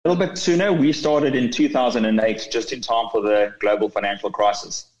little bit sooner. We started in 2008, just in time for the global financial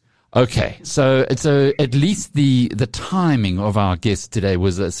crisis. Okay, so at least the timing of our guest today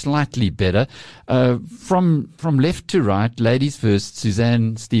was slightly better. From left to right, ladies first,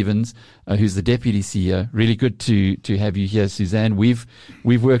 Suzanne Stevens, who's the Deputy CEO. Really good to have you here, Suzanne. We've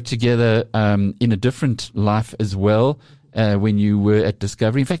worked together in a different life as well when you were at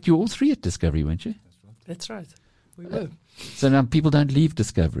Discovery. In fact, you were all three at Discovery, weren't you? That's right. We were. So now people don't leave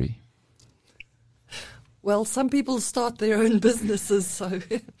Discovery. Well, some people start their own businesses, so.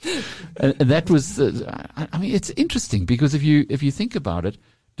 And that was, I mean, it's interesting because if you think about it,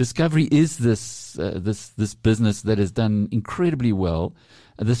 Discovery is this business that has done incredibly well.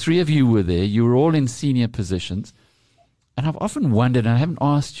 The three of you were there. You were all in senior positions. And I've often wondered, and I haven't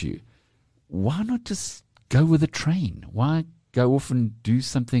asked you, why not just go with a train? Why go off and do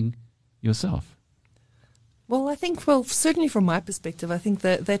something yourself? Well, I think, certainly from my perspective, I think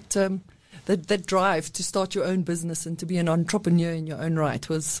that drive to start your own business and to be an entrepreneur in your own right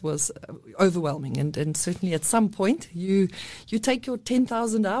was overwhelming. And certainly at some point you take your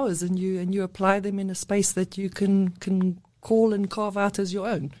 10,000 hours and you apply them in a space that you can call and carve out as your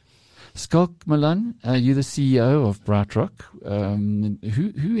own. Schalk Malan, you're the CEO of BrightRock.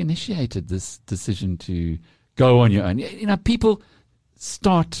 Who initiated this decision to go on your own? You know, people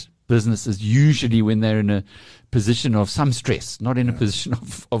start businesses usually when they're in a position of some stress, not in a position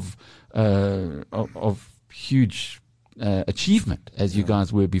of huge achievement as you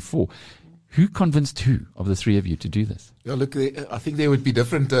guys were before. Who convinced who of the three of you to do this? Yeah, look, I think there would be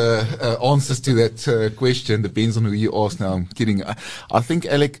different answers to that question. Depends on who you ask. Now, I'm kidding. I think,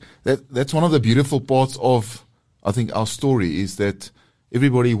 Alec, that's one of the beautiful parts of, I think, our story is that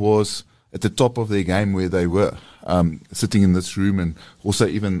everybody was at the top of their game where they were, sitting in this room, and also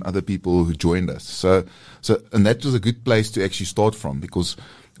even other people who joined us. So, and that was a good place to actually start from because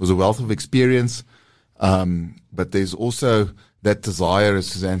it was a wealth of experience. But there's also that desire, as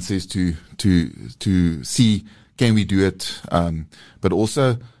Suzanne says, to see, can we do it? But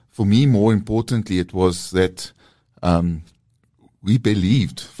also, for me, more importantly, it was that, we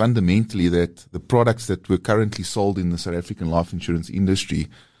believed fundamentally that the products that were currently sold in the South African life insurance industry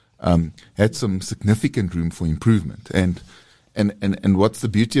had some significant room for improvement. And what's the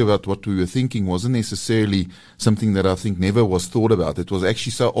beauty about what we were thinking wasn't necessarily something that I think never was thought about. It was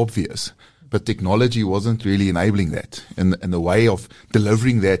actually so obvious, but technology wasn't really enabling that. And the way of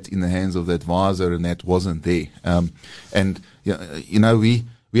delivering that in the hands of the advisor, and that wasn't there.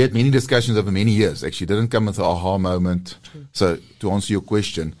 We had many discussions over many years. Actually, didn't come with an aha moment. So to answer your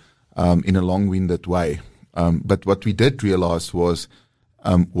question, in a long-winded way. But what we did realize was,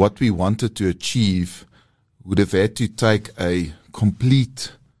 what we wanted to achieve would have had to take a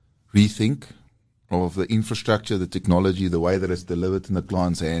complete rethink of the infrastructure, the technology, the way that it's delivered in the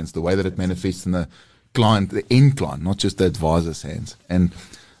client's hands, the way that it manifests in the end client, not just the advisor's hands. And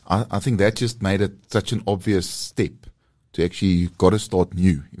I think that just made it such an obvious step to actually, you've got to start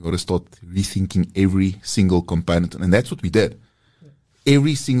new. You've got to start rethinking every single component. And that's what we did.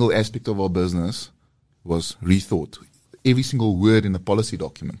 Every single aspect of our business was rethought. Every single word in the policy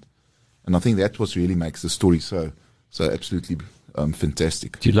document. And I think that's what really makes the story so absolutely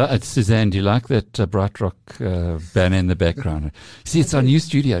fantastic. Suzanne, do you like that BrightRock banner in the background? See, it's our new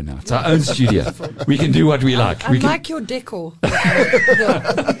studio now. It's our own studio. We can do what we like. I like your decor.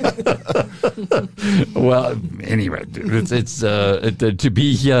 Well, anyway, it's to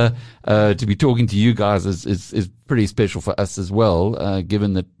be here, to be talking to you guys is pretty special for us as well,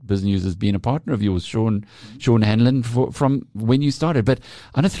 given that BizNews has been a partner of yours, Sean Hanlon, from when you started. But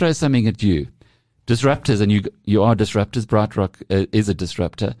I'm going to throw something at you. Disruptors, and you are disruptors. BrightRock is a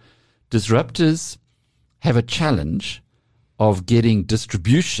disruptor. Disruptors have a challenge of getting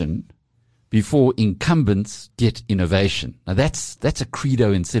distribution before incumbents get innovation. Now that's a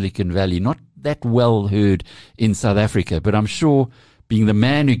credo in Silicon Valley, not that well heard in South Africa, but I'm sure being the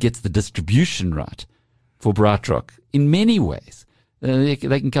man who gets the distribution right for BrightRock, in many ways, they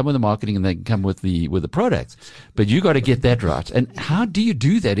can come with the marketing and they can come with the products, but you got to get that right. And how do you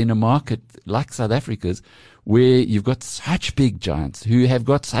do that in a market like South Africa's, where you've got such big giants who have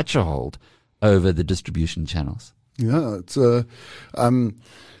got such a hold over the distribution channels? Yeah, it's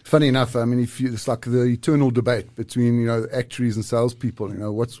funny enough. I mean, it's like the eternal debate between actuaries and salespeople.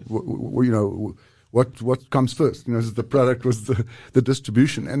 What comes first? Is it the product, was the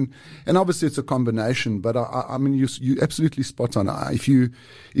distribution? And obviously it's a combination, but I mean, you absolutely spot on. If you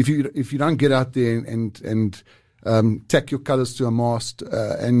don't get out there and tack your colors to a mast,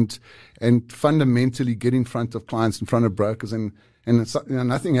 and fundamentally get in front of clients, in front of brokers, and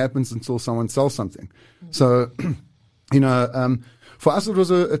nothing happens until someone sells something. So, for us,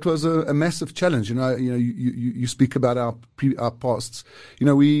 it was a massive challenge. You speak about our pasts.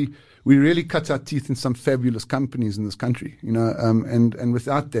 We really cut our teeth in some fabulous companies in this country. And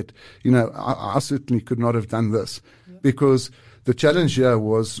without that, I certainly could not have done this, because the challenge here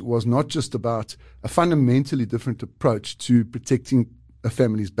was not just about a fundamentally different approach to protecting a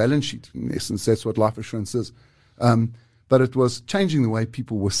family's balance sheet. In essence, that's what life assurance is. But it was changing the way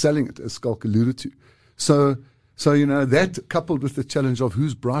people were selling it, as Schalk alluded to. So that coupled with the challenge of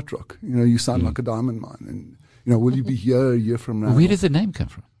who's BrightRock, you sound like a diamond mine, and will you be here a year from now? Where does the name come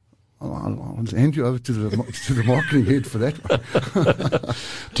from? I'll hand you over to the marketing head for that one.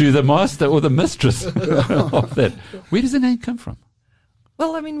 To the master or the mistress of that. Where does the name come from?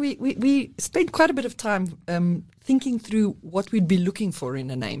 Well, I mean, we spent quite a bit of time thinking through what we'd be looking for in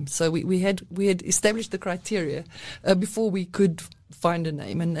a name. So we had established the criteria before we could find a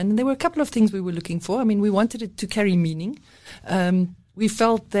name, and there were a couple of things we were looking for. I mean, we wanted it to carry meaning. We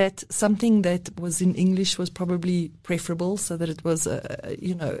felt that something that was in English was probably preferable, so that it was,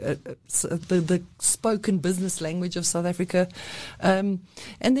 the spoken business language of South Africa. And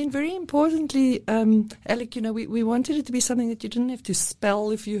then very importantly, Alec, we wanted it to be something that you didn't have to spell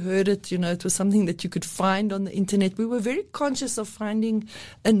if you heard it. It was something that you could find on the internet. We were very conscious of finding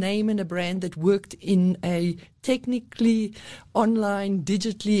a name and a brand that worked in a technically online,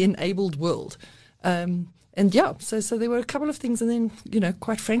 digitally enabled world. So there were a couple of things, and then,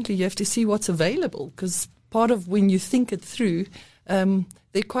 quite frankly, you have to see what's available, because part of when you think it through, there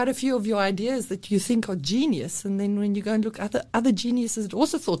are quite a few of your ideas that you think are genius, and then when you go and look at other geniuses that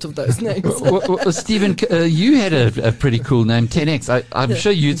also thought of those names. well, Stephen, you had a pretty cool name, 10X. I'm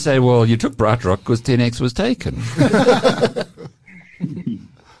sure you'd say, well, you took BrightRock because 10X was taken.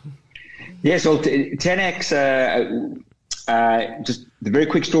 Yes, well, 10X... just the very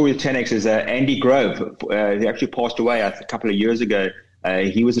quick story with 10X is Andy Grove. He actually passed away a couple of years ago.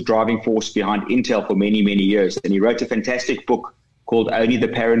 He was a driving force behind Intel for many, many years. And he wrote a fantastic book called Only the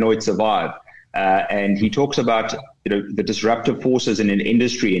Paranoid Survive. And he talks about the disruptive forces in an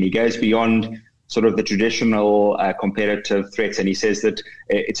industry. And he goes beyond sort of the traditional competitive threats. And he says that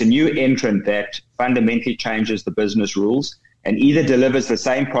it's a new entrant that fundamentally changes the business rules and either delivers the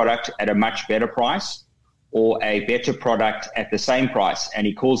same product at a much better price or a better product at the same price. And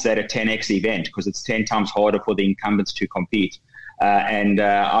he calls that a 10X event because it's 10 times harder for the incumbents to compete.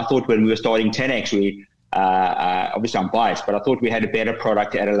 I thought when we were starting 10X, obviously I'm biased, but I thought we had a better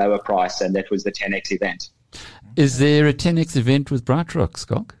product at a lower price, and that was the 10X event. Is there a 10X event with BrightRock,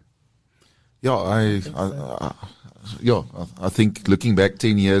 Schalk? Yeah, I think looking back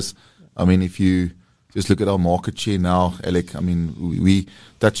 10 years, I mean, if you just look at our market share now, Alec, I mean, we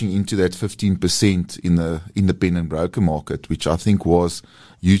touching into that 15% in the independent broker market, which I think was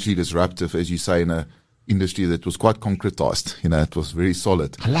hugely disruptive, as you say, in a industry that was quite concretized. It was very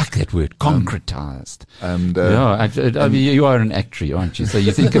solid. I like that word, concretized. I mean, you are an actuary, aren't you? So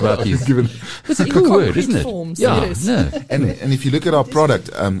you think about these. It's a cool word, isn't it? Forms, yeah. Yes. No. And if you look at our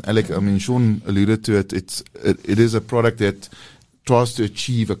product, Alec, I mean, Sean alluded to it. It is a product that tries to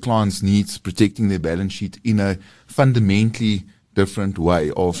achieve a client's needs, protecting their balance sheet in a fundamentally different way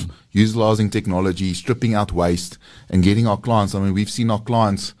of utilizing technology, stripping out waste, and getting our clients. I mean, we've seen our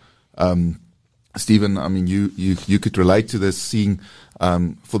clients, Stephen, I mean, you could relate to this, seeing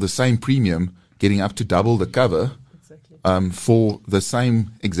for the same premium, getting up to double the cover. For the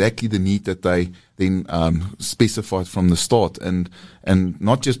same, exactly the need that they then specified from the start, and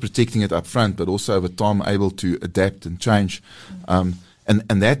not just protecting it up front, but also over time able to adapt and change. And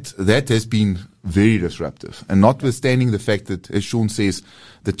that has been very disruptive. And notwithstanding the fact that, as Sean says,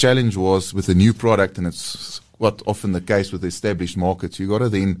 the challenge was with a new product, and it's quite often the case with established markets, you got to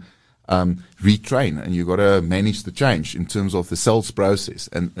then retrain, and you got to manage the change in terms of the sales process,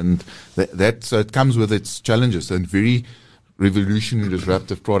 and that so it comes with its challenges. And very revolutionary,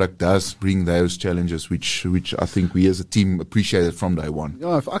 disruptive product does bring those challenges, which I think we as a team appreciated from day one.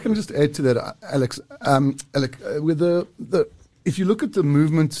 Yeah, if I can just add to that, Alex, with the if you look at the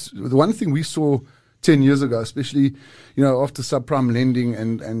movement, the one thing we saw 10 years ago, especially, after subprime lending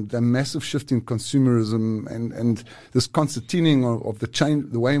and the massive shift in consumerism and this concertining of the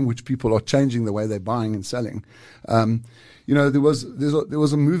change, the way in which people are changing the way they're buying and selling. There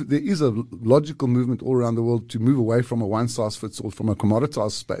is a logical movement all around the world to move away from a one size fits all, from a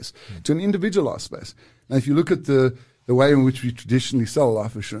commoditized space to an individualized space. Now, if you look at the way in which we traditionally sell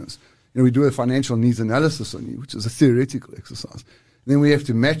life insurance, we do a financial needs analysis on you, which is a theoretical exercise. And then we have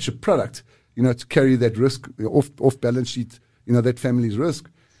to match a product to carry that risk off balance sheet, that family's risk.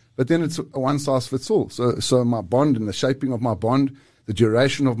 But then it's a one size fits all. So my bond and the shaping of my bond the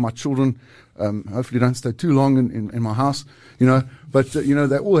duration of my children. Hopefully don't stay too long in my house, but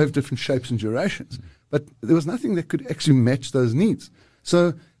they all have different shapes and durations. But there was nothing that could actually match those needs.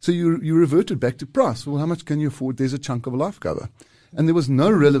 So you reverted back to price. Well, how much can you afford? There's a chunk of a life cover. And there was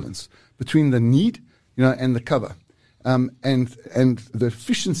no relevance between the need, and the cover. And the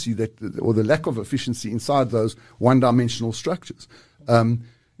efficiency or the lack of efficiency inside those one-dimensional structures,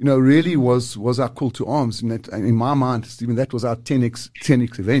 really was our call to arms. In my mind, Stephen, that was our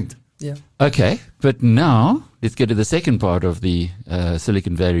 10x event. Yeah. Okay, but now let's get to the second part of the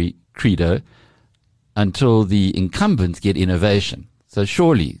Silicon Valley credo. Until the incumbents get innovation. So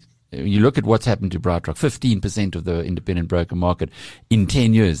surely, you look at what's happened to BrightRock, 15% of the independent broker market in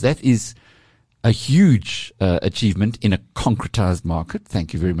 10 years. That is a huge achievement in a concretized market.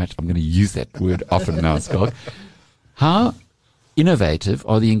 Thank you very much. I'm going to use that word often now, Schalk. How innovative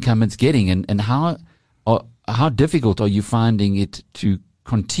are the incumbents getting, and how difficult are you finding it to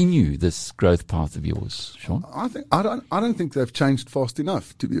continue this growth path of yours, Sean? I don't think they've changed fast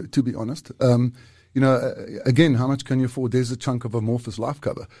enough, to be honest. Again, how much can you afford? There's a chunk of amorphous life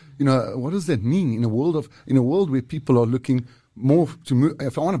cover. What does that mean in a world where people are looking more to move?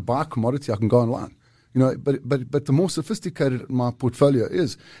 If I want to buy a commodity, I can go online. But the more sophisticated my portfolio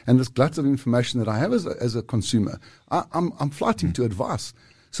is, and this glut of information that I have as a consumer, I'm flighting to advice.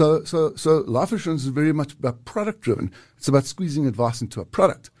 So life insurance is very much about product driven. It's about squeezing advice into a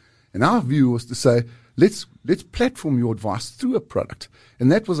product. And our view was to say, let's platform your advice through a product.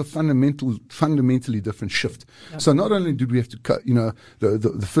 And that was a fundamentally different shift. Yep. So not only did we have to cut,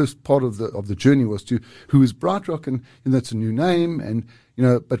 the first part of the journey was to who is BrightRock, and that's a new name, and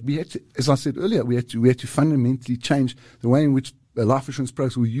but we had to, as I said earlier, we had to fundamentally change the way in which life insurance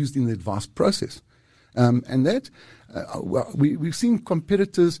products were used in the advice process. And that we've seen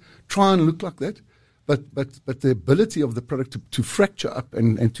competitors try and look like that, but the ability of the product to fracture up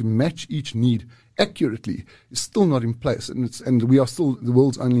and to match each need accurately is still not in place, and we are still the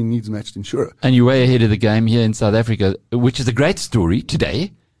world's only needs matched insurer. And you're way ahead of the game here in South Africa, which is a great story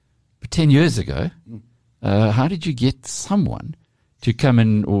today, but 10 years ago, how did you get someone to come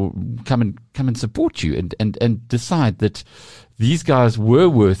and support you and decide that these guys were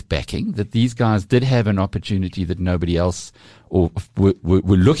worth backing, that these guys did have an opportunity that nobody else or were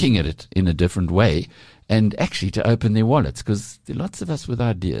looking at it in a different way, and actually to open their wallets? Because there are lots of us with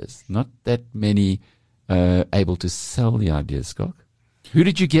ideas, not that many able to sell the ideas, Schalk. Who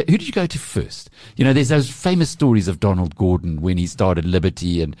did you go to first? There's those famous stories of Donald Gordon when he started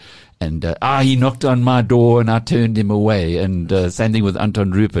Liberty and he knocked on my door and I turned him away, and same thing with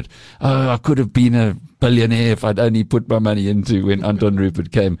Anton Rupert. I could have been a billionaire if I'd only put my money into when Anton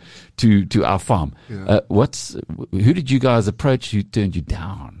Rupert came to our farm. Yeah. Who did you guys approach who turned you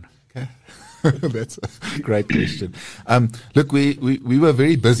down? Okay. That's a great question. Look, we were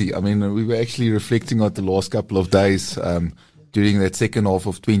very busy. I mean, we were actually reflecting on the last couple of days, during that second half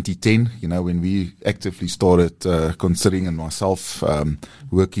of 2010, when we actively started considering, and myself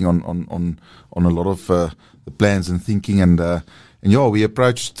working on a lot of the plans and thinking, and we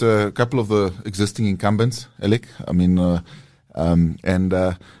approached a couple of the existing incumbents, Alec. I mean, and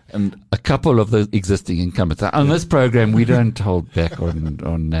a couple of the existing incumbents. On this program, we don't hold back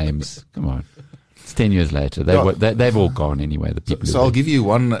on names. Come on. 10 years later, they've all gone anyway. The people. So I'll give you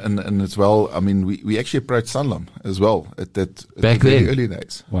one, and as well. I mean, we actually approached Hanlon as well at the very early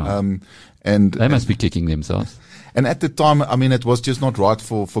days. Wow. And they must be kicking themselves. And at the time, I mean, it was just not right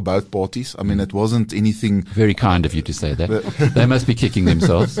for both parties. I mean, it wasn't anything. Very kind of you to say that. They must be kicking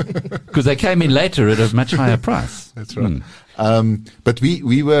themselves because they came in later at a much higher price. That's right. But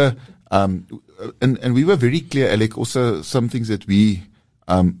we were, and we were very clear, Alec. Also, some things that we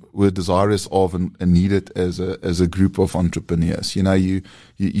were desirous of and needed as a group of entrepreneurs.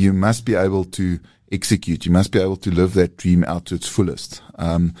 You must be able to execute. You must be able to live that dream out to its fullest.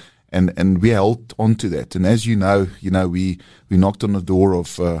 And we held on to that. And as you know, we knocked on the door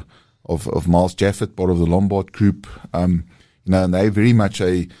of Miles Jaffet, part of the Lombard Group. And they're very much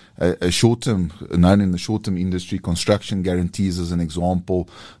a short-term, known in the short-term industry, construction guarantees as an example,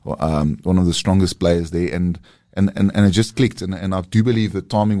 one of the strongest players there. And it just clicked. And I do believe the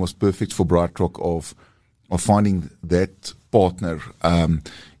timing was perfect for BrightRock of finding that partner.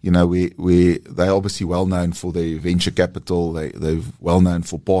 Where they're obviously well known for their venture capital. They're well known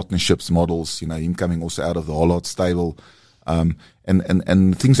for partnerships models, him coming also out of the Hollard stable. And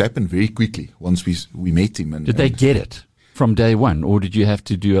things happened very quickly once we met him. Did they get it? from day one, or did you have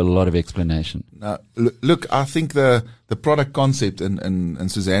to do a lot of explanation? Look, I think the product concept,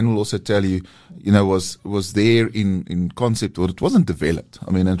 and Suzanne will also tell you, was there in concept, or it wasn't developed.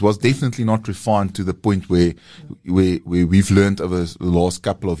 I mean, it was definitely not refined to the point where we've learned over the last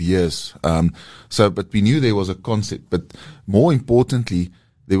couple of years. But we knew there was a concept. But more importantly,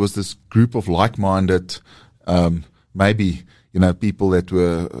 there was this group of like-minded, maybe people that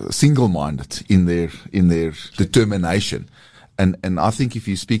were single-minded in their determination. And I think if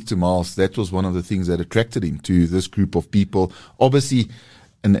you speak to Miles, that was one of the things that attracted him to this group of people. Obviously,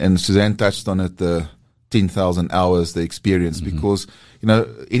 and Suzanne touched on it, the 10,000 hours, the experience, because,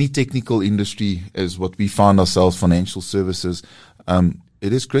 any technical industry is what we find ourselves, financial services,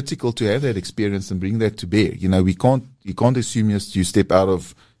 it is critical to have that experience and bring that to bear. You can't assume you step out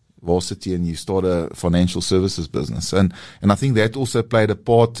of varsity and you start a financial services business. And I think that also played a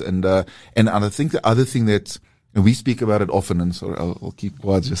part. And I think the other thing that, and we speak about it often, and sorry, I'll keep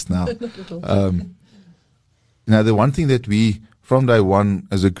quiet just now. The one thing that we, from day one,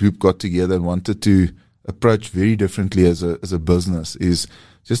 as a group got together and wanted to approach very differently as a business is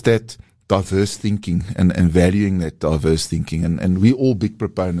just that diverse thinking and valuing that diverse thinking. And we're all big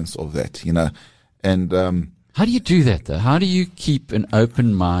proponents of that, and, how do you do that, though? How do you keep an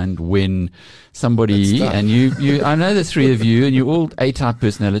open mind when somebody, and you, I know the three of you, and you're all A-type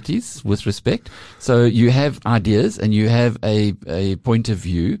personalities with respect. So you have ideas and you have a point of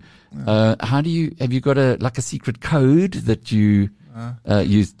view. Have you got a secret code that you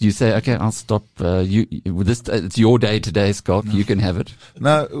say, okay, I'll stop, it's your day today, Schalk, you can have it.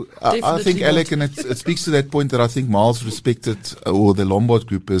 No, I think, Alec, and it speaks to that point that I think Miles respected, or the Lombard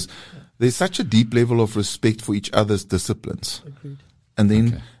group is, there's such a deep level of respect for each other's disciplines. Agreed. And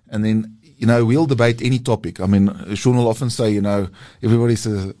then, we'll debate any topic. I mean, Sean will often say, everybody's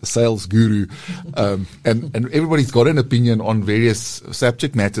a sales guru. And everybody's got an opinion on various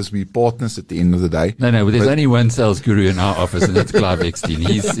subject matters. We're partners at the end of the day. No, there's only one sales guru in our office, and that's Clive Eckstein.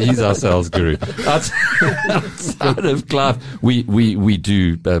 He's our sales guru. Outside of Clive, we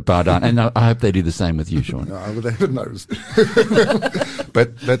do bow down. And I hope they do the same with you, Sean. No, but they knows.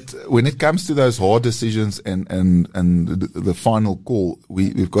 But when it comes to those hard decisions and the final call,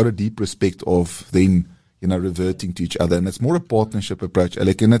 we've got a deep respect of them, reverting to each other, and it's more a partnership approach,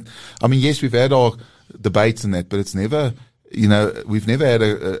 Alec. And yes, we've had our debates and that, but it's never, we've never had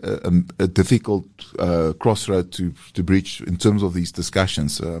a difficult crossroad to breach in terms of these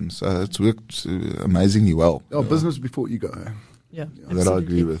discussions. So it's worked amazingly well. Business before ego. Yeah, that I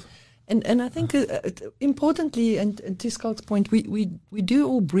agree with. And I think importantly, and to Schalk's point, we do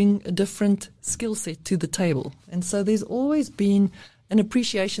all bring a different skill set to the table, and so there's always been an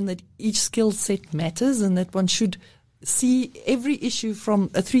appreciation that each skill set matters, and that one should see every issue from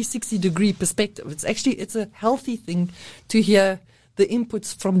a 360-degree perspective. It's a healthy thing to hear the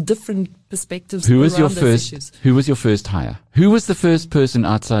inputs from different perspectives. Who was your first hire? Who was the first person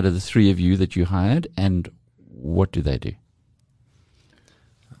outside of the three of you that you hired, and what do they do?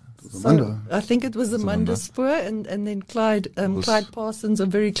 So I think it was Amanda Spoor and then Clyde Parsons, a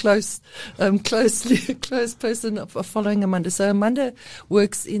very close person of following Amanda. So Amanda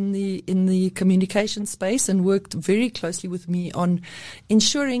works in the communication space and worked very closely with me on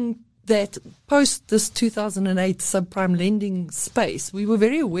ensuring that post this 2008 subprime lending space, we were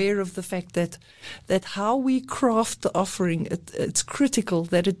very aware of the fact that how we craft the offering, it's critical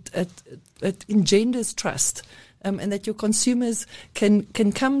that it engenders trust. And that your consumers can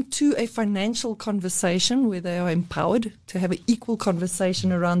come to a financial conversation where they are empowered to have an equal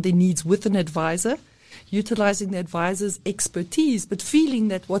conversation around their needs with an advisor, utilizing the advisor's expertise, but feeling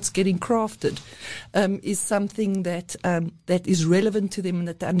that what's getting crafted is something that is relevant to them and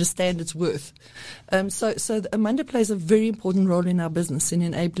that they understand its worth. So Amanda plays a very important role in our business in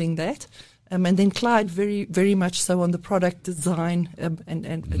enabling that. And then Clyde very, very much so on the product design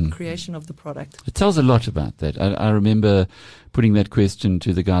and creation of the product. It tells a lot about that. I remember putting that question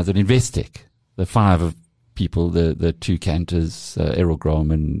to the guys at Investec, the five of people, the two cantors, Errol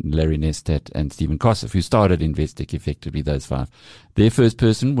Grohman, Larry Nestat, and Stephen Kossoff, who started Investec, effectively, those five. Their first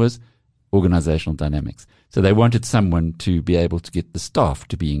person was organizational dynamics. So they wanted someone to be able to get the staff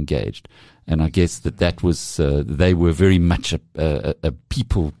to be engaged. And I guess that was, they were very much a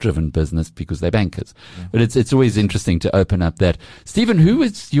people-driven business because they're bankers. Yeah. But it's always interesting to open up that. Stephen, who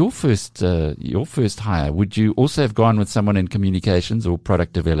was your first hire? Would you also have gone with someone in communications or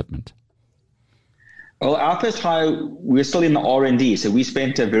product development? Well, our first hire, we were still in the R&D. So we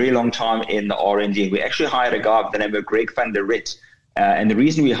spent a very long time in the R&D. We actually hired a guy by the name of Greg van der Rit. And the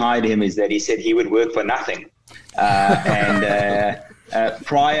reason we hired him is that he said he would work for nothing.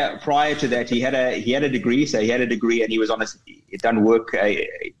 prior to that, he had a degree. So he had a degree, and he was he'd done work,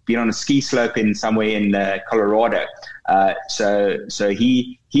 been on a ski slope somewhere in Colorado. So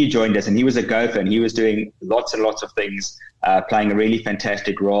he joined us, and he was a gopher, and he was doing lots and lots of things, playing a really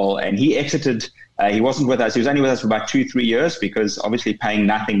fantastic role. And he exited. He wasn't with us. He was only with us for about 2-3 years, because obviously paying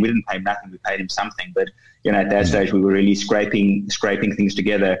nothing. We didn't pay him nothing. We paid him something, but at that stage we were really scraping things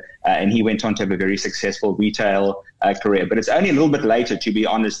together. And he went on to have a very successful retail career. But it's only a little bit later, to be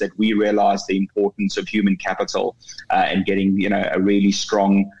honest, that we realized the importance of human capital and getting a really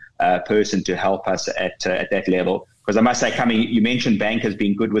strong person to help us at that level. Because I must say, you mentioned bankers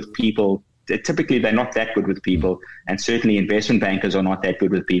being good with people. Typically, they're not that good with people, and certainly investment bankers are not that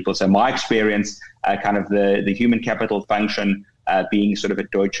good with people. So my experience, kind of the human capital function, being sort of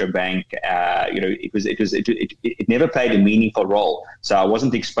at Deutsche Bank, it never played a meaningful role. So I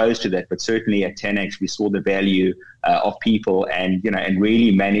wasn't exposed to that, but certainly at 10X, we saw the value of people and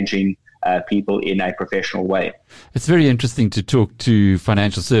really managing people in a professional way. It's very interesting to talk to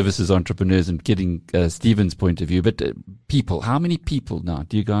financial services entrepreneurs and getting Stephen's point of view. But people, how many people now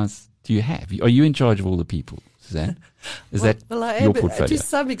do you have? Are you in charge of all the people, Suzanne? Is that your portfolio? To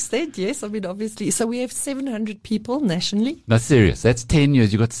some extent, yes. I mean, obviously. So we have 700 people nationally. That's serious. That's 10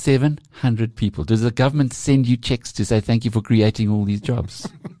 years. You've got 700 people. Does the government send you checks to say thank you for creating all these jobs?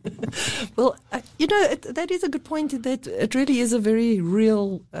 Well, that is a good point, that it really is a very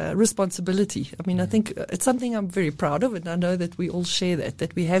real responsibility. I mean, I think it's something I'm very proud of, and I know that we all share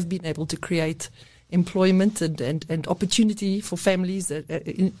that we have been able to create employment and opportunity for families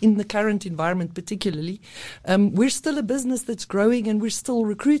in the current environment particularly. We're still a business that's growing, and we're still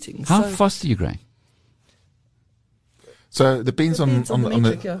recruiting. How fast are you growing? So it depends on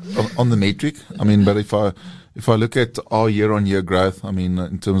the metric. I mean, but if I look at our year-on-year growth, I mean,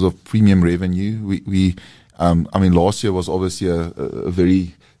 in terms of premium revenue, last year was obviously a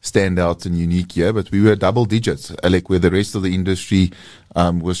very standout and unique year, but we were double digits, Alec, where the rest of the industry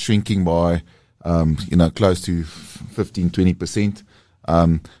was shrinking by close to 15-20%.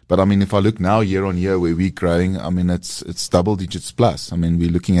 But I mean, if I look now year on year where we're growing, I mean, it's double digits plus. I mean, we're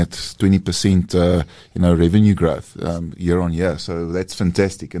looking at 20%, revenue growth, year on year. So that's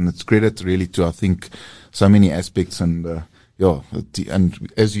fantastic. And it's credit really to, I think, so many aspects. And,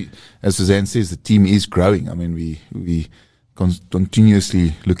 and as Suzanne says, the team is growing. I mean, we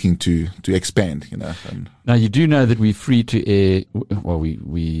continuously looking to expand, And now, you do know that we're free to air, well,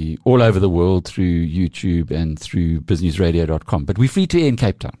 we all over the world through YouTube and through BizNewsRadio.com, but we're free to air in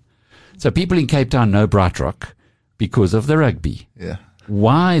Cape Town. So people in Cape Town know BrightRock because of the rugby. Yeah.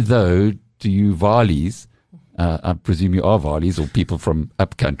 Why, though, do you Varleys, I presume you are Varleys or people from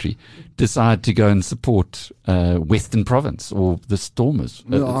upcountry, decide to go and support Western Province or the Stormers?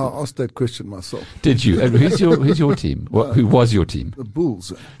 No, I asked that question myself. Did you? Who's your team? Who was your team? The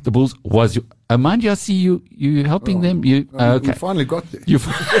Bulls. The Bulls was your. Mind you, I see you helping them. You okay? We finally got there.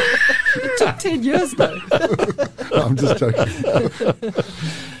 It took 10 years though. No, I'm just joking.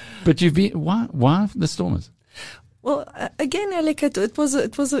 But you've been why the Stormers? Well, again, Alec, it was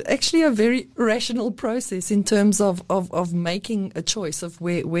actually a very rational process in terms of making a choice of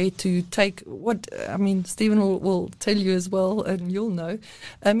where to take what. I mean, Stephen will tell you as well, and you'll know.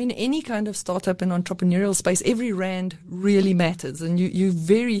 I mean, any kind of startup and entrepreneurial space, every rand really matters, and you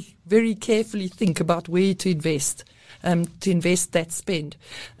very, very carefully think about where to invest that spend.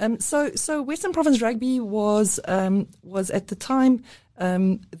 So Western Province Rugby was at the time.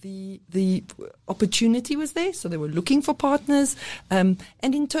 The opportunity was there, so they were looking for partners. And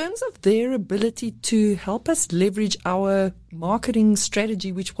in terms of their ability to help us leverage our marketing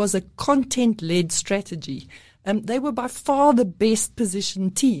strategy, which was a content-led strategy, they were by far the best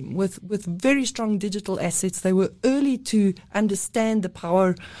positioned team with very strong digital assets. They were early to understand the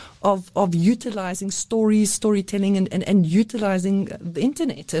power of utilizing storytelling and utilizing the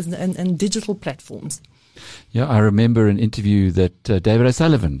internet and digital platforms. Yeah, I remember an interview that David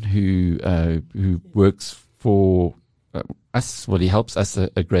O'Sullivan, who works for us, well, he helps us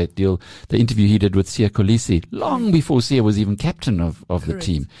a great deal. The interview he did with Sia Kolisi, long before Sia was even captain of the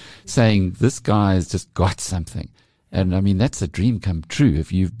team, saying this guy has just got something. And I mean, that's a dream come true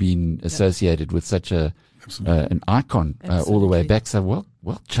if you've been associated with such an icon all the way back. So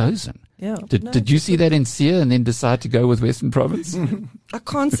well chosen. Yeah. Did you see that in Sia and then decide to go with Western Province? I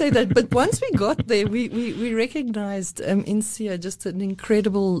can't say that, but once we got there, we recognized in Sia just an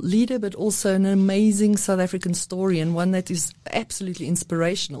incredible leader, but also an amazing South African story, and one that is absolutely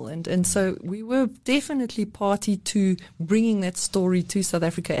inspirational. And so we were definitely party to bringing that story to South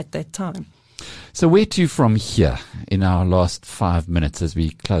Africa at that time. So where to from here in our last 5 minutes as we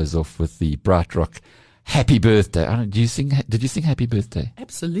close off with the BrightRock happy birthday. I don't, do you sing? Did you sing happy birthday?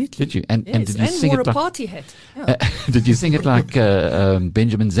 Absolutely. Did you? And Yes, did you sing wore it a like, party hat. Yeah. did you sing it like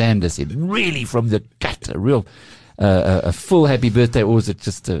Benjamin Zander said, really from the gut, a full happy birthday, or was it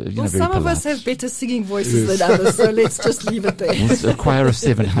just very Some of polite? us have better singing voices than others, so let's just leave it there. It's a choir of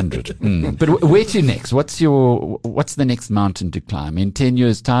 700. But where to next? What's the next mountain to climb? In 10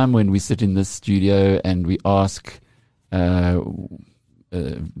 years' time, when we sit in this studio and we ask,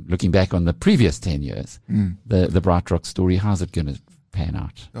 looking back on the previous 10 years, the BrightRock story, how's it going to pan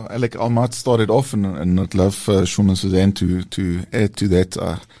out? Alec, I might start it off, and I'd love Sean and Suzanne to add to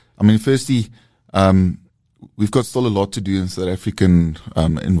that. Firstly, we've got still a lot to do in South African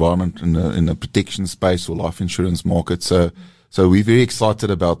environment in the protection space or life insurance market. So we're very excited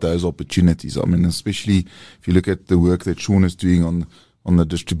about those opportunities. Especially if you look at the work that Sean is doing on the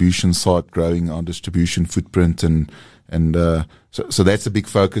distribution side, growing our distribution footprint, so that's a big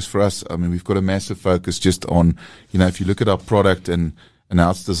focus for us. We've got a massive focus just on, if you look at our product and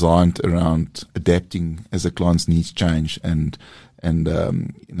how it's designed around adapting as a client's needs change and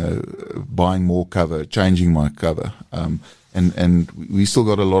buying more cover, changing my cover. And we still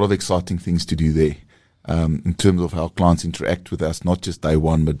got a lot of exciting things to do there, in terms of how clients interact with us, not just day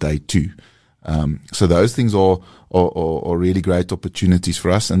one, but day two. So those things are really great opportunities for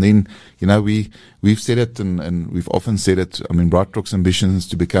us. And then, we've said it and we've often said it. BrightRock's ambition is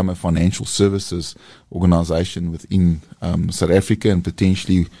to become a financial services organization within South Africa and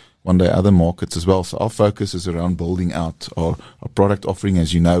potentially one day other markets as well. So our focus is around building out our product offering.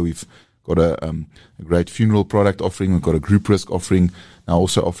 As you know, we've got a great funeral product offering. We've got a group risk offering, now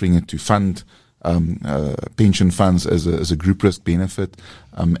also offering it to fund pension funds as a group risk benefit,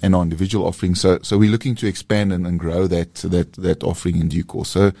 and our individual offering. So we're looking to expand and grow that offering in due course.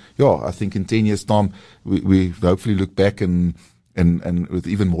 So I think in 10 years' time we hopefully look back and with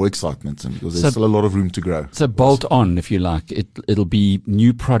even more excitement, because there's still a lot of room to grow. So bolt on, if you like, it'll be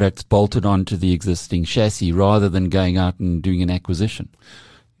new products bolted on to the existing chassis rather than going out and doing an acquisition.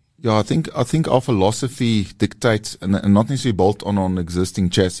 Yeah, I think our philosophy dictates, and not necessarily bolt on existing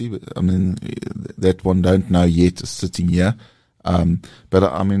chassis, but that one don't know yet is sitting here.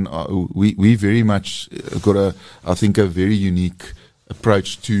 But we very much got a very unique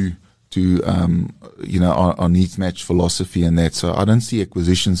approach to our needs match philosophy and that. So I don't see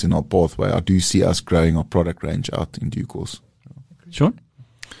acquisitions in our pathway. I do see us growing our product range out in due course. Sean?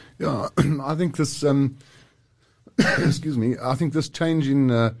 Yeah, I think this, excuse me, I think this change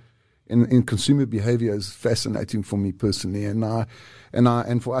in consumer behavior is fascinating for me personally, and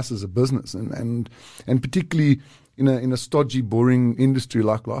for us as a business, and particularly in a stodgy, boring industry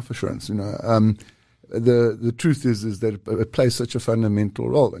like life insurance. The truth is that it plays such a fundamental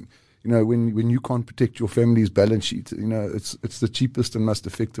role. And when you can't protect your family's balance sheet, it's the cheapest and most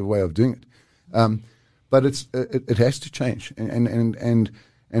effective way of doing it. But it has to change,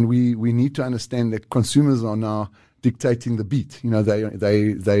 and we need to understand that consumers are now dictating the beat.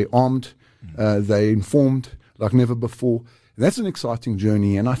 They armed, they informed like never before. And that's an exciting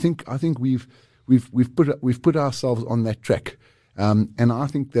journey, and I think we've put ourselves on that track. And I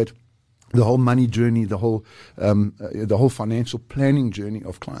think that the whole money journey, the whole financial planning journey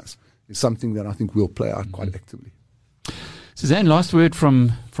of clients is something that I think will play out quite actively. Suzanne, last word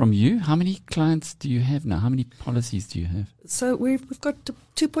from you. How many clients do you have now? How many policies do you have? So we've got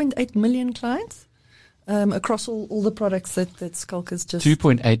 2.8 million clients. Across all the products that Schalk has just...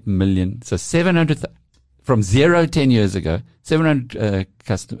 2.8 million. So 700, from 10 years ago, 700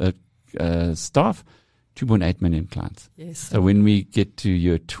 staff, 2.8 million clients. Yes. So when we get to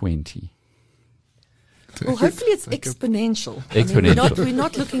year 20... Well, hopefully it's exponential. We're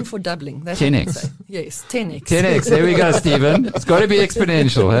not looking for doubling. That's 10x. Yes, 10x. 10x. There we go, Stephen. It's got to be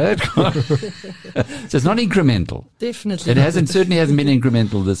exponential. So it's not incremental. Definitely. It certainly hasn't been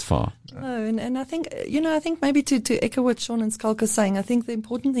incremental this far. No, and I think maybe to echo what Sean and Schalk are saying, I think the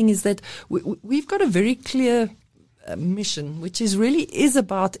important thing is that we've got a very clear mission, which is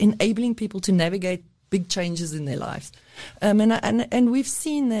about enabling people to navigate big changes in their lives. And we've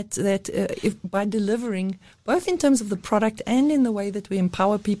seen that if by delivering, both in terms of the product and in the way that we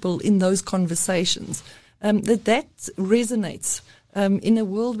empower people in those conversations, that resonates in a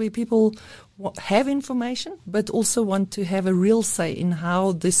world where people have information, but also want to have a real say in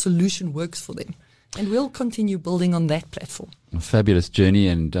how the solution works for them. And we'll continue building on that platform. A fabulous journey,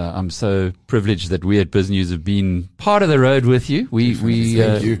 and I'm so privileged that we at BizNews have been part of the road with you.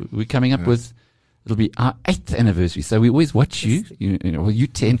 We're coming up with... It'll be our 8th anniversary, so we always watch you. You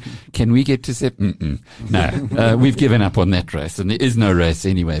 10. Can we get to 7? No, we've given up on that race, and there is no race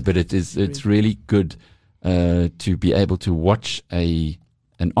anyway. But it's really good to be able to watch a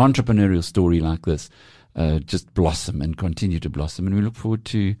an entrepreneurial story like this just blossom and continue to blossom. And we look forward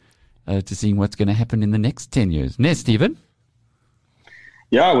to seeing what's going to happen in the next 10 years. Stephen?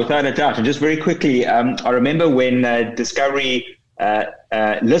 Yeah, without a doubt. And just very quickly, I remember when Discovery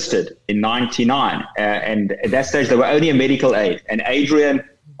listed in 99, and at that stage they were only a medical aid. And Adrian,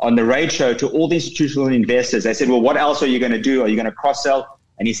 on the radio show to all the institutional investors, they said, well, what else are you going to do? Are you going to cross-sell?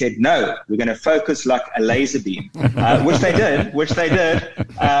 And he said, no, we're going to focus like a laser beam, which they did.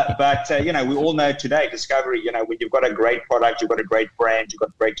 But we all know today, Discovery, when you've got a great product, you've got a great brand, you've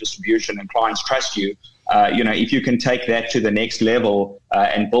got great distribution, and clients trust you, if you can take that to the next level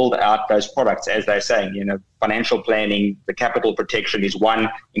and build out those products, as they're saying, financial planning, the capital protection is one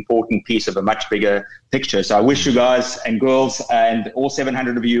important piece of a much bigger picture. So I wish you guys and girls and all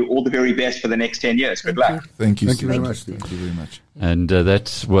 700 of you all the very best for the next 10 years. Good luck. Thank you. Thank you very much. Thank you very much. And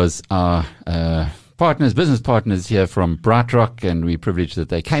that was our business partners here from BrightRock, and we're privileged that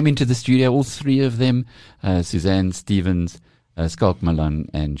they came into the studio, all three of them, Suzanne, Stevens, Schalk Malan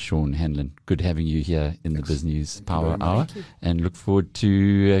and Sean Hanlon. Good having you here in the BizNews Power Hour, and look forward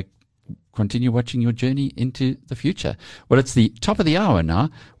to continue watching your journey into the future. Well, it's the top of the hour now,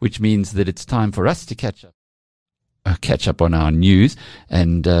 which means that it's time for us to catch up on our news,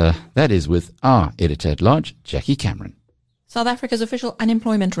 and that is with our editor-at-large, Jackie Cameron. South Africa's official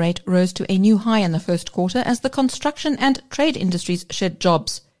unemployment rate rose to a new high in the first quarter as the construction and trade industries shed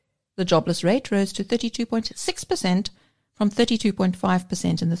jobs. The jobless rate rose to 32.6% from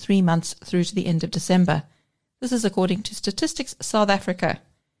 32.5% in the 3 months through to the end of December. This is according to Statistics South Africa.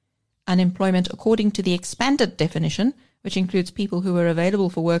 Unemployment according to the expanded definition, which includes people who are available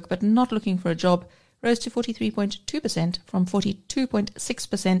for work but not looking for a job, rose to 43.2% from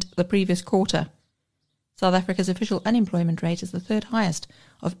 42.6% the previous quarter. South Africa's official unemployment rate is the third highest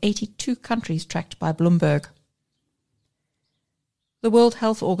of 82 countries tracked by Bloomberg. The World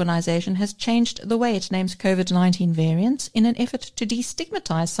Health Organization has changed the way it names COVID-19 variants in an effort to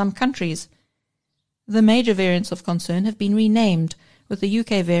destigmatize some countries. The major variants of concern have been renamed, with the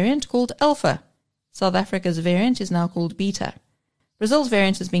UK variant called Alpha. South Africa's variant is now called Beta. Brazil's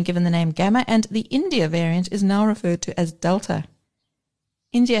variant has been given the name Gamma, and the India variant is now referred to as Delta.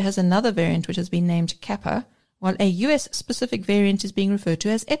 India has another variant which has been named Kappa, while a US-specific variant is being referred to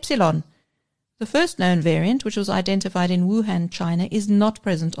as Epsilon. The first known variant, which was identified in Wuhan, China, is not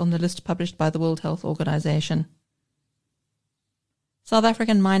present on the list published by the World Health Organization. South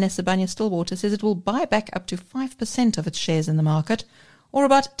African miner Sibanye-Stillwater says it will buy back up to 5% of its shares in the market, or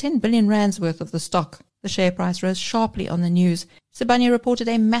about 10 billion rands worth of the stock. The share price rose sharply on the news. Sibanye reported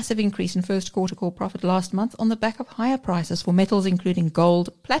a massive increase in first quarter core profit last month on the back of higher prices for metals including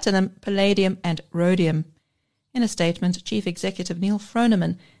gold, platinum, palladium and rhodium. In a statement, Chief Executive Neil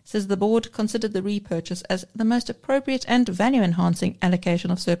Froneman says the board considered the repurchase as the most appropriate and value-enhancing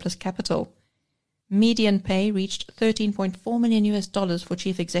allocation of surplus capital. Median pay reached $13.4 million for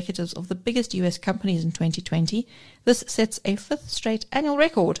chief executives of the biggest US companies in 2020. This sets a fifth straight annual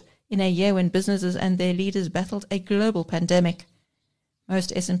record in a year when businesses and their leaders battled a global pandemic.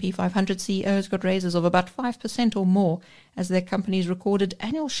 Most S&P 500 CEOs got raises of about 5% or more as their companies recorded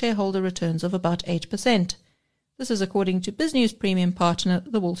annual shareholder returns of about 8%. This is according to BizNews premium partner,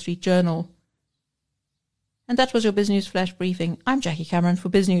 The Wall Street Journal. And that was your BizNews Flash Briefing. I'm Jackie Cameron for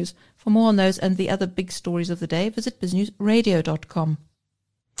BizNews. For more on those and the other big stories of the day, visit biznewsradio.com.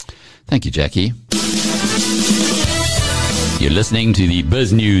 Thank you, Jackie. You're listening to the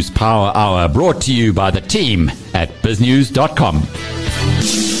BizNews Power Hour, brought to you by the team at biznews.com.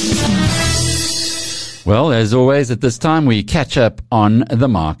 Well, as always, at this time, we catch up on the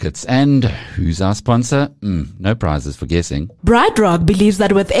markets. And who's our sponsor? No prizes for guessing. BrightRock believes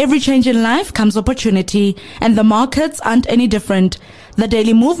that with every change in life comes opportunity, and the markets aren't any different. The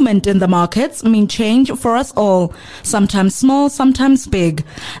daily movement in the markets mean change for us all, sometimes small, sometimes big.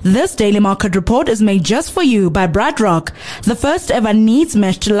 This daily market report is made just for you by BrightRock, the first ever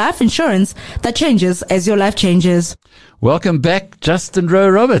needs-matched life insurance that changes as your life changes. Welcome back, Justin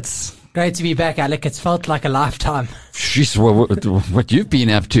Rowe-Roberts. Great to be back, Alec. It's felt like a lifetime. Jeez, what you've been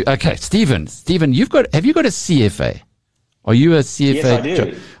up to. Okay, Stephen, have you got a CFA? Are you a CFA? Yes, I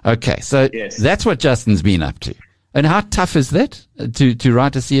do. Okay, so yes. That's what Justin's been up to. And how tough is that to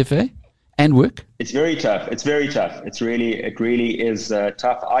write a CFA and work? It's very tough. It really is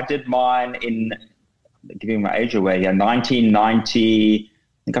tough. I did mine in, giving my age away, 1990.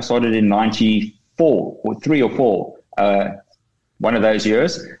 I think I started in 94 or 3 or 4. One of those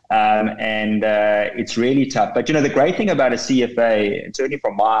years, and it's really tough. But the great thing about a CFA, and certainly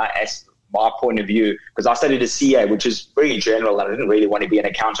from my point of view, because I studied a CA, which is very general, and I didn't really want to be an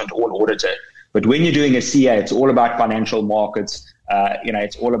accountant or an auditor. But when you're doing a CA, it's all about financial markets.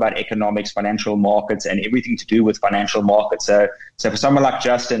 It's all about economics, financial markets, and everything to do with financial markets. So for someone like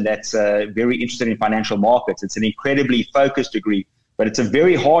Justin, that's very interested in financial markets, it's an incredibly focused degree, but it's a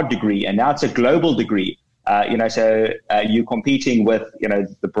very hard degree, and now it's a global degree. So you're competing with,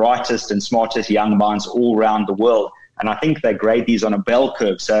 the brightest and smartest young minds all around the world, and I think they grade these on a bell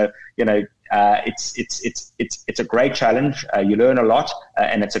curve. So it's a great challenge. You learn a lot,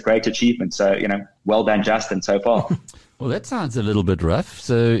 and it's a great achievement. So well done, Justin, so far. Well, that sounds a little bit rough.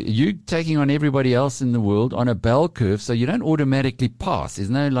 So you're taking on everybody else in the world on a bell curve, so you don't automatically pass. There's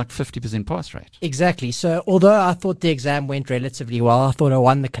no 50% pass rate. Exactly. So although I thought the exam went relatively well, I thought I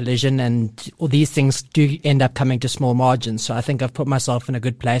won the collision, and all these things do end up coming to small margins. So I think I've put myself in a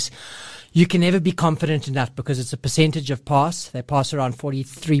good place. You can never be confident in that because it's a percentage of pass. They pass around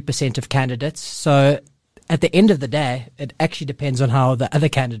 43% of candidates. So at the end of the day, it actually depends on how the other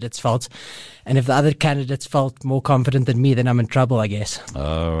candidates felt. And if the other candidates felt more confident than me, then I'm in trouble, I guess.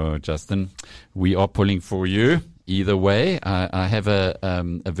 Oh, Justin, we are pulling for you. Either way, I have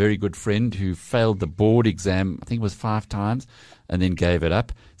a very good friend who failed the board exam, I think it was 5 times, and then gave it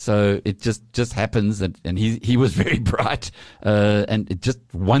up. So it just happens that, and he was very bright, and it just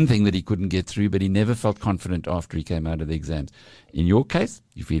one thing that he couldn't get through, but he never felt confident after he came out of the exams. In your case,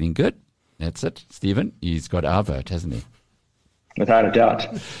 you're feeling good. That's it. Stephen, he's got our vote, hasn't he? Without a doubt.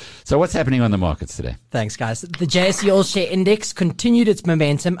 So what's happening on the markets today? Thanks, guys. The JSE All Share Index continued its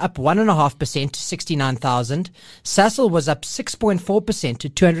momentum, up 1.5% to 69,000. Sasol was up 6.4% to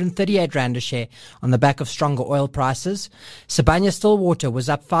 238 Rand a share on the back of stronger oil prices. Sibanye-Stillwater was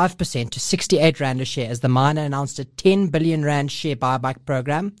up 5% to 68 Rand a share as the miner announced a 10 billion Rand share buyback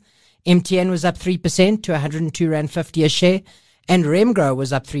program. MTN was up 3% to 102 Rand 50 a share. And Remgro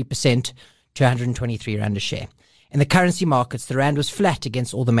was up 3% to 123 Rand a share. In the currency markets, the Rand was flat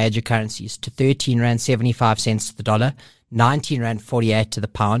against all the major currencies to 13 Rand 75 cents to the dollar, 19 Rand 48 to the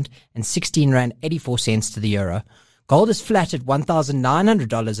pound, and 16 Rand 84 cents to the euro. Gold is flat at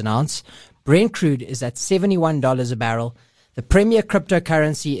 $1,900 an ounce. Brent crude is at $71 a barrel. The premier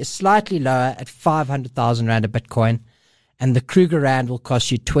cryptocurrency is slightly lower at 500,000 Rand a Bitcoin. And the Kruger Rand will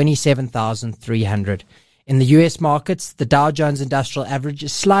cost you 27,300. In the US markets, the Dow Jones Industrial Average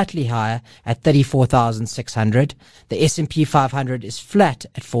is slightly higher at 34,600. The S&P 500 is flat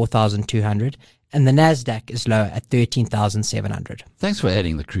at 4,200. And the NASDAQ is lower at 13,700. Thanks for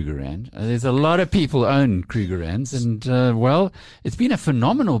adding the Kruger Rand. There's a lot of people own Kruger Rands, and it's been a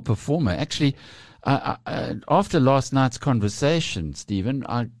phenomenal performer. Actually, after last night's conversation, Stephen,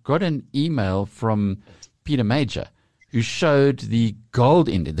 I got an email from Peter Major, who showed the gold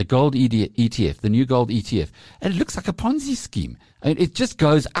index, the gold ETF, the new gold ETF. And it looks like a Ponzi scheme. I mean, it just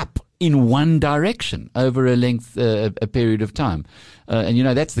goes up in one direction over a period of time.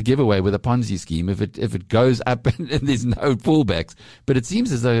 And that's the giveaway with a Ponzi scheme. If it goes up and there's no pullbacks. But it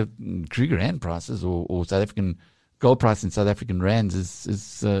seems as though Kruger Rand prices or South African gold price in South African rands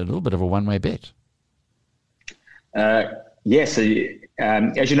is a little bit of a one-way bet. Yes.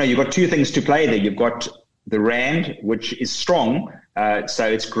 As you know, you've got two things to play there. You've got the Rand, which is strong. So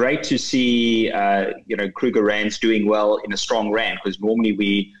it's great to see, Kruger Rands doing well in a strong Rand, because normally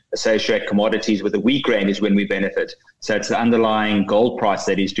we associate commodities with a weak Rand is when we benefit. So it's the underlying gold price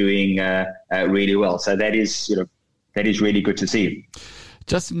that is doing really well. So that is really good to see.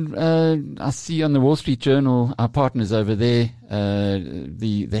 Justin, I see on the Wall Street Journal, our partners over there,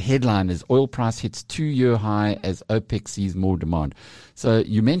 the headline is oil price hits 2-year high as OPEC sees more demand. So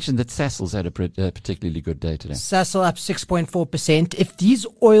you mentioned that Sasol's had a particularly good day today. Sasol up 6.4%. If these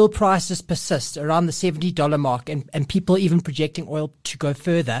oil prices persist around the $70 mark and people even projecting oil to go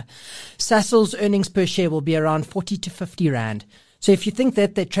further, Sasol's earnings per share will be around 40 to 50 Rand. So if you think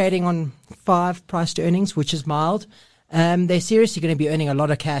that they're trading on 5 price to earnings, which is mild, they're seriously going to be earning a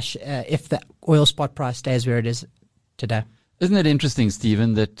lot of cash if the oil spot price stays where it is today. Isn't it interesting,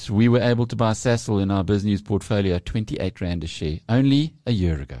 Stephen, that we were able to buy Sasol in our BizNews portfolio at 28 Rand a share only a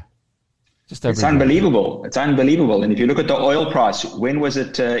year ago? It's unbelievable. It's unbelievable. And if you look at the oil price, when was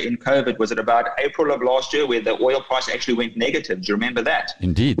it in COVID? Was it about April of last year where the oil price actually went negative? Do you remember that?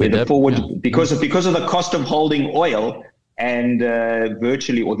 Indeed. Where the forward, because of the cost of holding oil and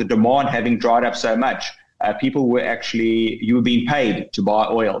virtually, or the demand having dried up so much, people were you were being paid to buy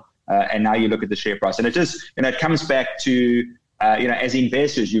oil. And now you look at the share price, and it just, it comes back to, as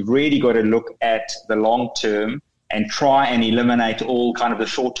investors, you've really got to look at the long term and try and eliminate all kind of the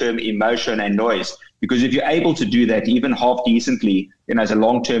short term emotion and noise. Because if you're able to do that even half decently, as a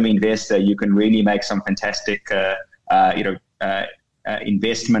long term investor, you can really make some fantastic,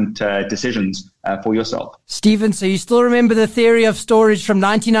 investment decisions for yourself. Stephen, so you still remember the theory of storage from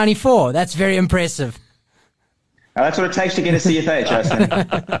 1994? That's very impressive. That's what it takes to get a CFA, Justin.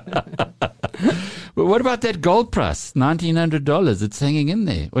 But what about that gold price? $1,900. It's hanging in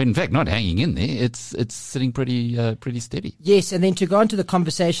there. Well, in fact, not hanging in there. It's sitting pretty steady. Yes, and then to go on to the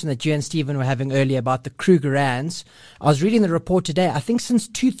conversation that you and Stephen were having earlier about the Krugerrands, I was reading the report today. I think since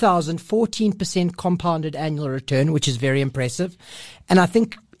 2000, 14% compounded annual return, which is very impressive. And I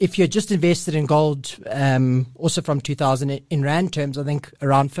think if you're just invested in gold, also from 2000 in rand terms, I think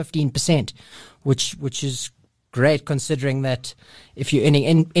around 15%, which is great considering that if you're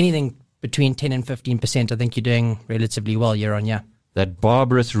earning anything between 10 and 15%, I think you're doing relatively well year on year. That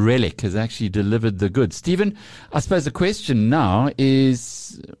barbarous relic has actually delivered the goods. Stephen, I suppose the question now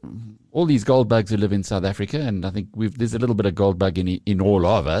is all these gold bugs who live in South Africa, and I think there's a little bit of gold bug in all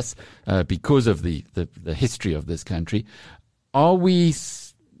of us because of the history of this country. Are we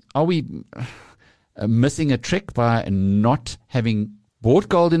missing a trick by not having bought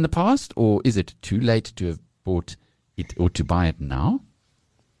gold in the past, or is it too late to have bought it or to buy it now?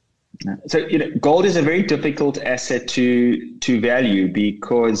 So, gold is a very difficult asset to value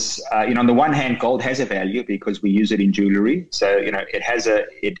because, on the one hand, gold has a value because we use it in jewelry. So, it has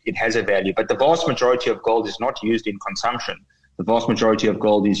a value. But the vast majority of gold is not used in consumption. The vast majority of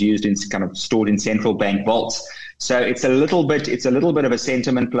gold is used in kind of stored in central bank vaults. So it's a little bit of a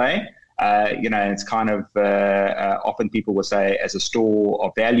sentiment play. It's kind of often people will say as a store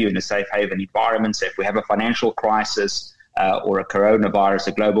of value in a safe haven environment. So if we have a financial crisis or a coronavirus,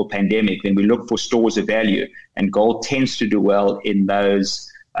 a global pandemic, then we look for stores of value, and gold tends to do well in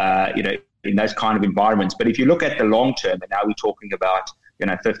those, in those kind of environments. But if you look at the long term, and now we're talking about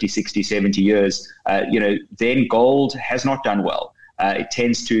 50, 60, 70 years, then gold has not done well. It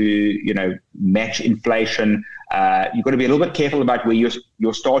tends to, match inflation. You've got to be a little bit careful about where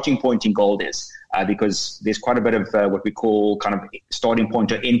your starting point in gold is, because there's quite a bit of what we call kind of starting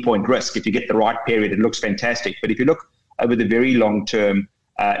point or end point risk. If you get the right period, it looks fantastic. But if you look over the very long term,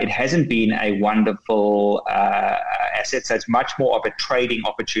 it hasn't been a wonderful asset. So it's much more of a trading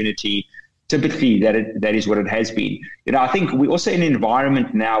opportunity. Typically, that is what it has been. I think we're also in an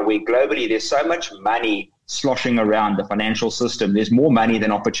environment now where globally there's so much money sloshing around the financial system. There's more money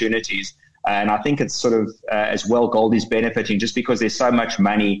than opportunities. And I think it's sort of as well, gold is benefiting just because there's so much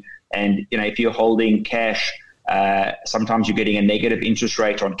money. And, if you're holding cash, sometimes you're getting a negative interest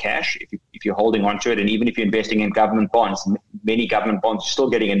rate on cash if you're holding onto it. And even if you're investing in government bonds, many government bonds, you're still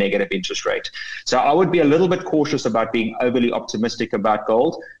getting a negative interest rate. So I would be a little bit cautious about being overly optimistic about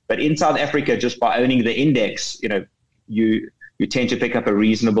gold. But in South Africa, just by owning the index, you tend to pick up a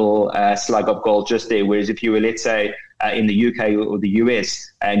reasonable slug of gold just there. Whereas if you were, let's say, in the UK or the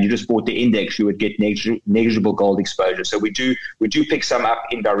US and you just bought the index, you would get negligible gold exposure. So we do pick some up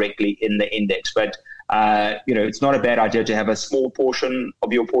indirectly in the index. But it's not a bad idea to have a small portion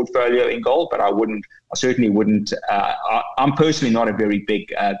of your portfolio in gold, but I certainly wouldn't. I'm personally not a very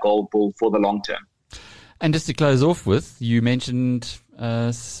big gold bull for the long term. And just to close off with, you mentioned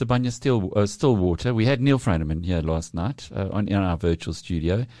Sibanye Stillwater. We had Neil Freineman here last night in our virtual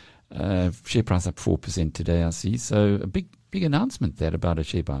studio. Share price up 4% today, I see. So a big announcement there about a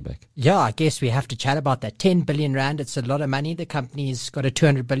share buyback. Yeah, I guess we have to chat about that. 10 billion rand, it's a lot of money. The company's got a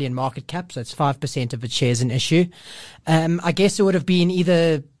 200 billion market cap, so it's 5% of its shares in issue. I guess it would have been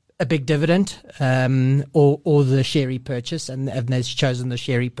either a big dividend or the share repurchase, and they've chosen the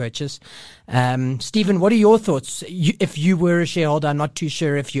share repurchase. Stephen, what are your thoughts? If you were a shareholder, I'm not too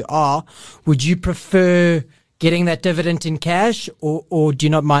sure if you are, would you prefer getting that dividend in cash or do you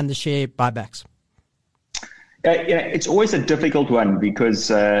not mind the share buybacks? It's always a difficult one because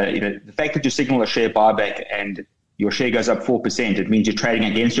the fact that you signal a share buyback and your share goes up 4%, it means you're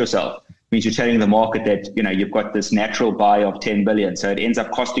trading against yourself. It means you're telling the market that you've got this natural buy of 10 billion, so it ends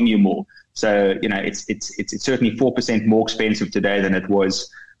up costing you more. So it's certainly 4% more expensive today than it was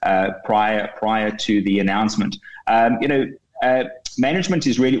prior to the announcement. Management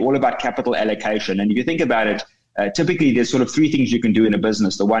is really all about capital allocation, and if you think about it, typically there's sort of three things you can do in a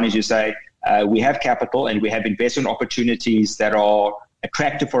business. The one is you say, we have capital and we have investment opportunities that are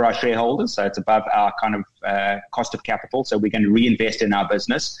attractive for our shareholders. So it's above our kind of cost of capital. So we can reinvest in our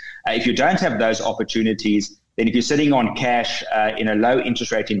business. If you don't have those opportunities, then if you're sitting on cash in a low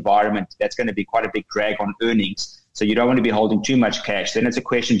interest rate environment, that's going to be quite a big drag on earnings. So you don't want to be holding too much cash. Then it's a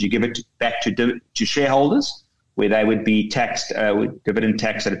question, do you give it back to shareholders, where they would be taxed with dividend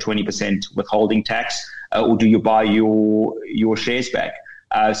tax at a 20% withholding tax, or do you buy your shares back?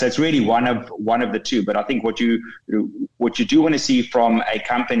 So it's really one of the two. But I think what you do want to see from a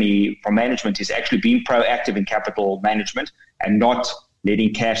company, from management, is actually being proactive in capital management and not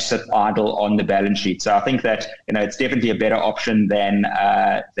letting cash sit idle on the balance sheet. So I think that, it's definitely a better option than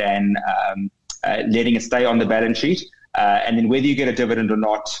letting it stay on the balance sheet. And then whether you get a dividend or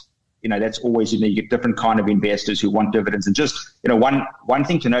not, that's always, you get different kind of investors who want dividends. And just, one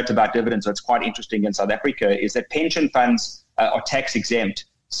thing to note about dividends that's quite interesting in South Africa is that pension funds are tax exempt.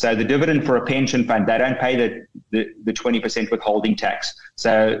 So the dividend for a pension fund, they don't pay the 20% withholding tax.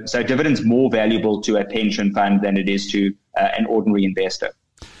 So dividends more valuable to a pension fund than it is to an ordinary investor.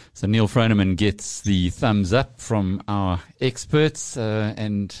 So Neil Froneman gets the thumbs up from our experts,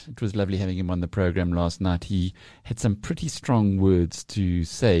 and it was lovely having him on the program last night. He had some pretty strong words to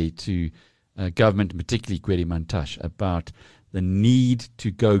say to government, particularly Gerrie Mantashe, about the need to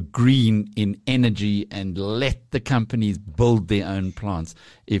go green in energy and let the companies build their own plants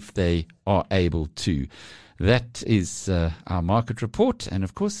if they are able to. That is our market report. And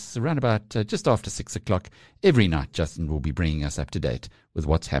of course, around about just after 6 o'clock every night, Justin will be bringing us up to date with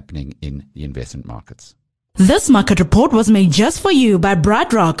what's happening in the investment markets. This market report was made just for you by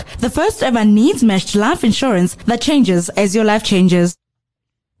BrightRock, the first ever needs-matched life insurance that changes as your life changes.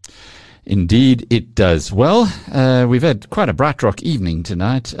 Indeed, it does. Well, we've had quite a BrightRock evening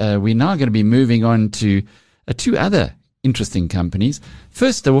tonight. We're now going to be moving on to two other interesting companies.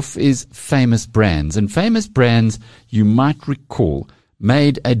 First off is Famous Brands. And Famous Brands, you might recall,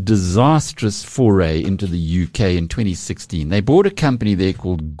 made a disastrous foray into the UK in 2016. They bought a company there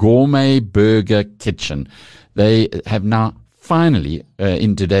called Gourmet Burger Kitchen. They have now finally,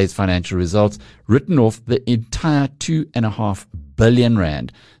 in today's financial results, written off the entire 2.5 billion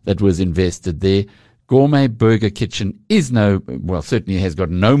rand that was invested there. Gourmet Burger Kitchen certainly has got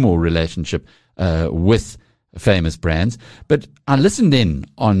no more relationship with Famous Brands. But I listened in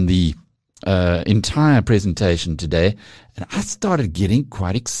on the entire presentation today, and I started getting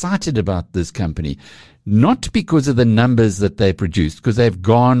quite excited about this company. Not because of the numbers that they produced, because they've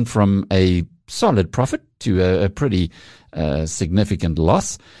gone from a solid profit to a pretty significant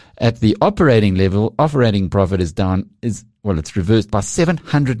loss. At the operating level, operating profit it's reversed by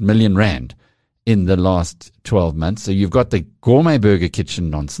 700 million rand in the last 12 months. So you've got the Gourmet Burger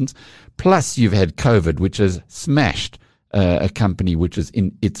Kitchen nonsense, plus you've had COVID, which has smashed a company which is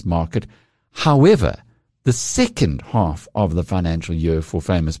in its market. However, the second half of the financial year for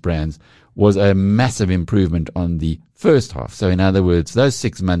Famous Brands was a massive improvement on the first half. So in other words, those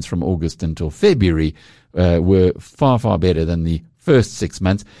 6 months from August until February were far, far better than the first 6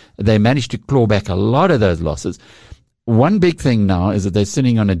 months. They managed to claw back a lot of those losses. One big thing now is that they're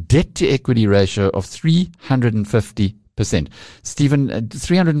sitting on a debt-to-equity ratio of 350%. Stephen,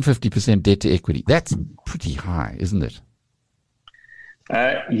 350% debt-to-equity. That's pretty high, isn't it?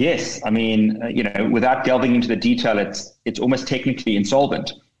 Yes. I mean, without delving into the detail, it's almost technically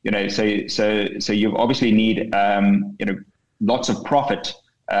insolvent. So you obviously need, lots of profit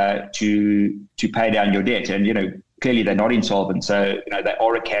to pay down your debt. And, clearly they're not insolvent. So, they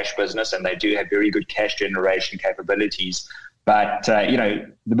are a cash business and they do have very good cash generation capabilities. But,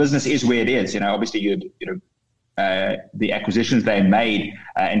 the business is where it is. Obviously, the acquisitions they made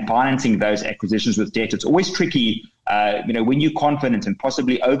and financing those acquisitions with debt, it's always tricky. When you're confident and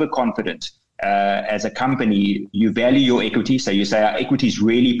possibly overconfident as a company, you value your equity. So you say our equity is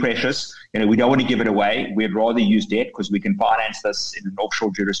really precious. We don't want to give it away. We'd rather use debt because we can finance this in an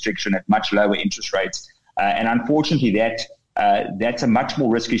offshore jurisdiction at much lower interest rates. And unfortunately, that's a much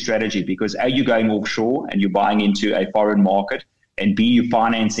more risky strategy because A, you're going offshore and you're buying into a foreign market, and B, you're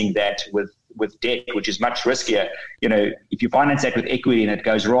financing that with debt, which is much riskier. If you finance that with equity and it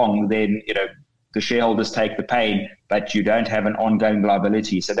goes wrong, then, the shareholders take the pain, but you don't have an ongoing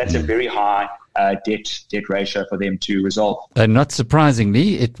liability. So that's a very high debt ratio for them to resolve. And not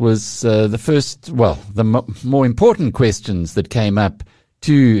surprisingly, it was the more important questions that came up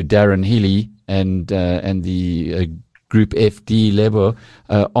to Darren Healy and the Group FD level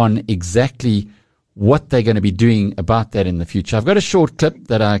on exactly what they're going to be doing about that in the future. I've got a short clip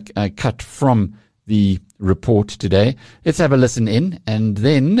that I cut from the report today. Let's have a listen in, and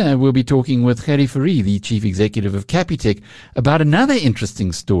then we'll be talking with Gerrie, the Chief Executive of Capitec, about another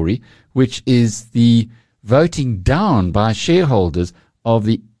interesting story, which is the voting down by shareholders of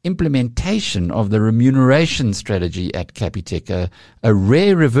the implementation of the remuneration strategy at Capitec, a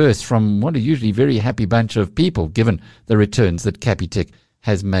rare reverse from what are usually very happy bunch of people, given the returns that Capitec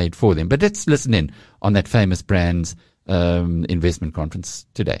has made for them. But let's listen in on that Famous Brands investment conference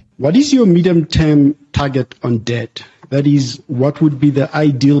today. What is your medium-term target on debt? That is, what would be the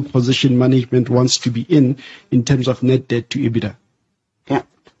ideal position management wants to be in terms of net debt to EBITDA? Yeah,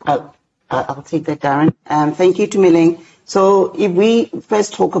 I'll take that, Darren. Thank you, Tumiling. So if we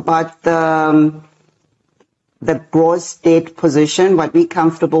first talk about the the gross debt position, what we're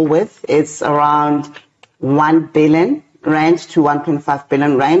comfortable with is around 1 billion rand to 1.5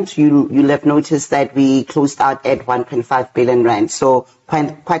 billion rand. You'll have noticed that we closed out at 1.5 billion rand. So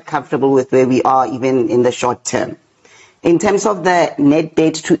quite comfortable with where we are even in the short term. In terms of the net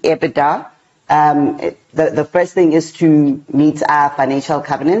debt to EBITDA, the first thing is to meet our financial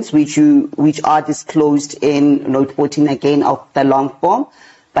covenants, which are disclosed in note 14 again of the long form.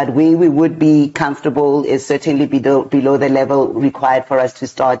 But where we would be comfortable is certainly below the level required for us to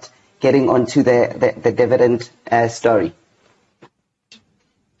start getting onto the dividend story.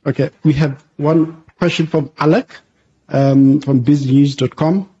 Okay, we have one question from Alec from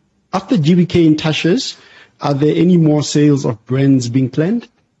BizNews.com. After GBK in Tashes, are there any more sales of brands being planned?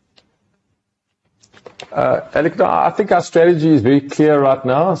 Alec, no, I think our strategy is very clear right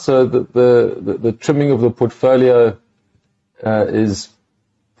now. So the trimming of the portfolio is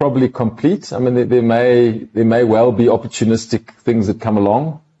probably complete. I mean, there may well be opportunistic things that come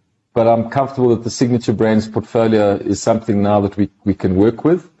along, but I'm comfortable that the Signature Brands portfolio is something now that we can work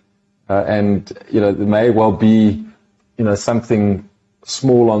with. And, there may well be, something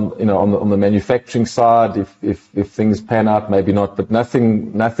small on the manufacturing side if things pan out, maybe not, but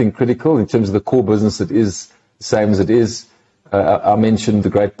nothing critical in terms of the core business. It is the same as it is. I mentioned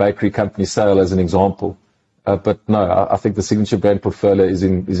the Great Bakery Company sale as an example. But no, I think the Signature Brand portfolio is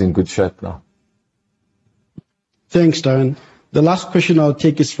in good shape now. Thanks, Darren. The last question I'll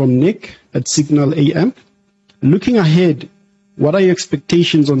take is from Nick at Signal AM. Looking ahead, what are your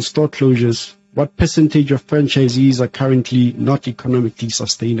expectations on store closures? What percentage of franchisees are currently not economically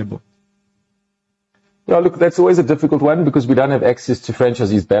sustainable? Yeah, look, that's always a difficult one because we don't have access to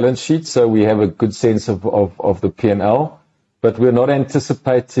franchisees' balance sheets, so we have a good sense of the P&L. But we're not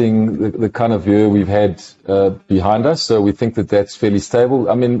anticipating the kind of year we've had behind us, so we think that that's fairly stable.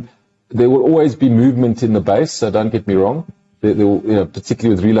 I mean, there will always be movement in the base, so don't get me wrong. There will,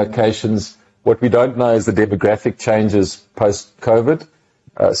 particularly with relocations. What we don't know is the demographic changes post-COVID.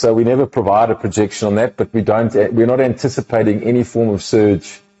 So we never provide a projection on that, but we're not anticipating any form of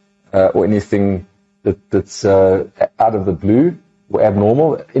surge or anything that's out of the blue or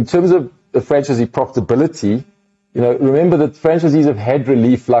abnormal. In terms of the franchisee profitability, remember that franchisees have had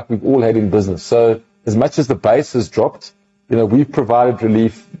relief like we've all had in business. So as much as the base has dropped, we've provided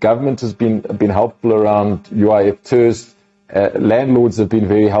relief. Government has been helpful around UIF TERS. Landlords have been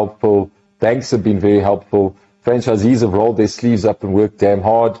very helpful. Banks have been very helpful. Franchisees have rolled their sleeves up and worked damn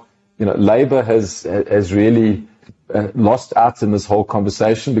hard. Labor has really lost out in this whole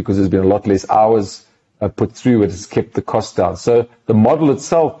conversation because there's been a lot less hours put through. It has kept the cost down. So the model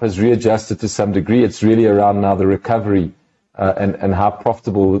itself has readjusted to some degree. It's really around now the recovery and how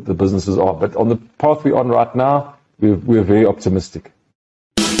profitable the businesses are. But on the path we're on right now, we're very optimistic.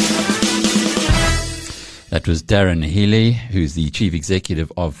 That was Darren Healy, who's the Chief Executive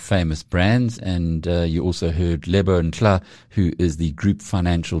of Famous Brands, and you also heard Lebo Ntla, who is the Group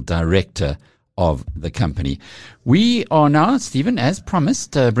Financial Director of the company. We are now, Stephen, as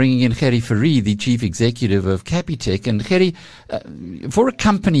promised, bringing in Gerrie Fourie, the Chief Executive of Capitec. And Gerrie, for a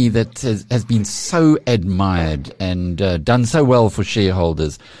company that has been so admired and done so well for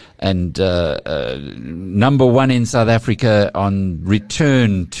shareholders, and number one in South Africa on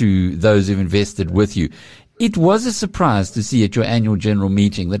return to those who've invested with you, it was a surprise to see at your annual general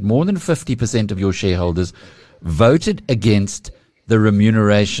meeting that more than 50% of your shareholders voted against the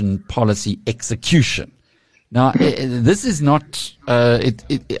remuneration policy execution. Now, this is not, I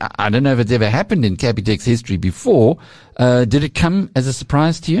don't know if it's ever happened in Capitec's history before. Did it come as a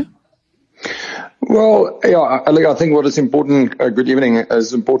surprise to you? Well, yeah, I think what is important, good evening,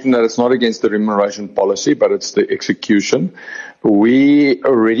 is important that it's not against the remuneration policy, but it's the execution. We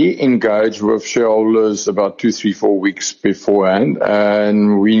already engaged with shareholders about 2, 3, 4 weeks beforehand,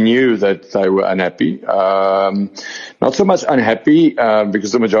 and we knew that they were unhappy. Not so much unhappy,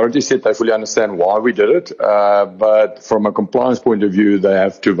 because the majority said they fully understand why we did it, but from a compliance point of view, they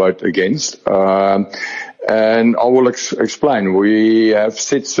have to vote against. And I will explain. We have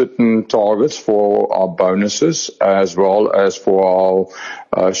set certain targets for our bonuses as well as for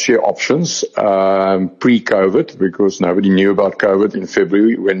our share options pre-COVID, because nobody knew about COVID in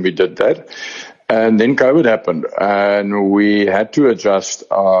February when we did that. And then COVID happened, and we had to adjust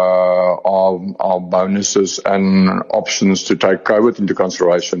our bonuses and options to take COVID into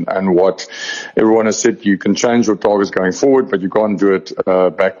consideration. And what everyone has said, you can change your targets going forward, but you can't do it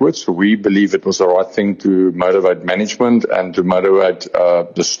backwards. So we believe it was the right thing to motivate management and to motivate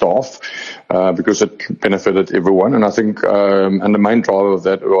the staff because it benefited everyone. And I think, and the main driver of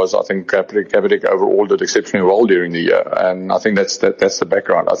that was, I think, Capitec overall did exceptionally well during the year. And I think that's the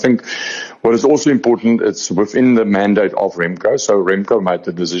background. I think what is also also important, it's within the mandate of Remco. So Remco made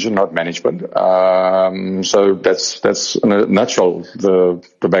the decision, not management. So that's in a nutshell the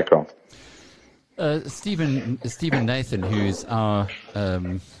background. Stephen Nathan, who's our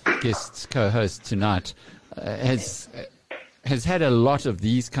guest co-host tonight, has had a lot of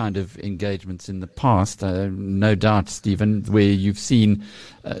these kind of engagements in the past, no doubt, Stephen, where you've seen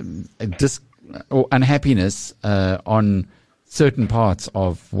or unhappiness on certain parts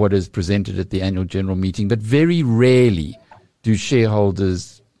of what is presented at the annual general meeting, but very rarely do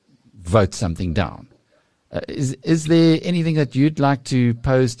shareholders vote something down. Is there anything that you'd like to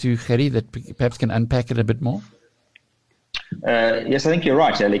pose to Gerrie that perhaps can unpack it a bit more? Yes, I think you're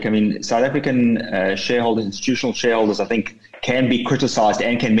right, Alec. I mean, South African shareholders, institutional shareholders, I think, can be criticized,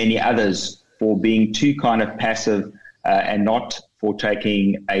 and can many others, for being too kind of passive and not for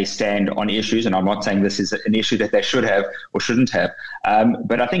taking a stand on issues. And I'm not saying this is an issue that they should have or shouldn't have.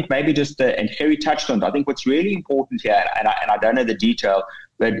 But I think maybe just, and Gerrie touched on it, I think what's really important here, and I don't know the detail,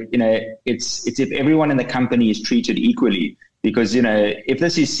 but, it's if everyone in the company is treated equally. Because, if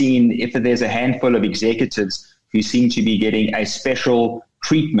this is seen, if there's a handful of executives who seem to be getting a special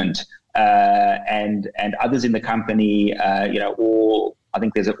treatment, and others in the company, all, I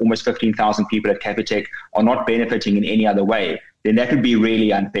think there's almost 15,000 people at Capitec are not benefiting in any other way, then that would be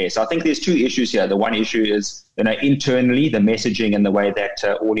really unfair. So I think there's two issues here. The one issue is, internally, the messaging and the way that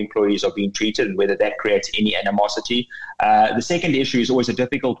all employees are being treated, and whether that creates any animosity. The second issue is always a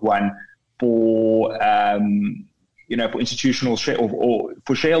difficult one for for institutional or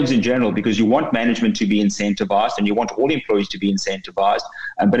for shareholders in general, because you want management to be incentivized and you want all employees to be incentivized.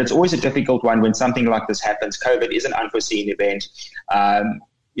 But it's always a difficult one when something like this happens. COVID is an unforeseen event, and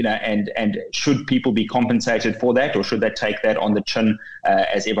should people be compensated for that, or should they take that on the chin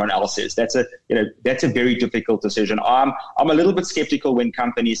as everyone else is? That's a very difficult decision. I'm a little bit skeptical when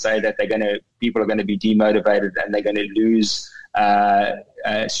companies say that people are going to be demotivated and they're going to lose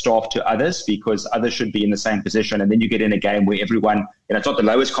staff to others, because others should be in the same position. And then you get in a game where everyone, it's not the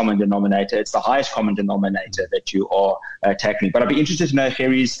lowest common denominator, it's the highest common denominator that you are tackling. But I'd be interested to know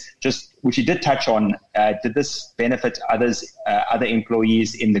Gerrie's, which you did touch on, did this benefit other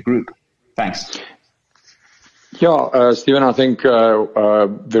employees in the group? Thanks. Yeah, Stephen, I think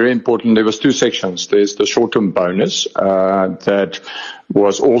very important. There was two sections. There's the short-term bonus that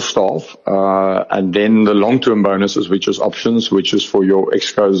was all staff, and then the long-term bonuses, which is options, which is for your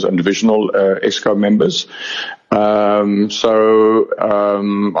excos and divisional exco members.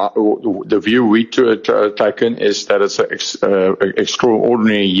 The view we taken is that it's an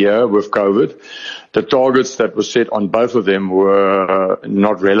extraordinary year with COVID. The targets that were set on both of them were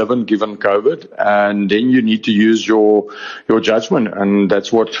not relevant given COVID, and then you need to use your judgment, and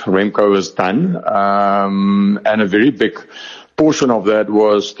that's what Remco has done. And a very big portion of that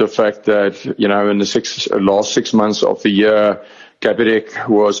was the fact that, in the last 6 months of the year, Capitec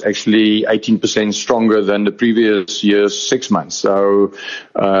was actually 18% stronger than the previous year's 6 months. So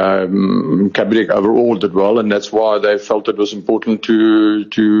Capitec overall did well, and that's why they felt it was important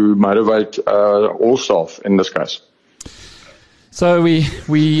to motivate all staff in this case. So we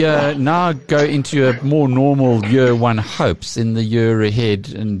now go into a more normal year, one hopes, in the year ahead.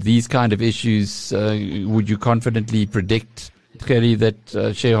 And these kind of issues, would you confidently predict, Gerrie,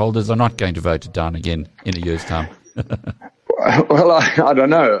 that shareholders are not going to vote it down again in a year's time? Well, I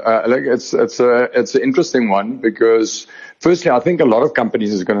don't know. It's an interesting one, because firstly, I think a lot of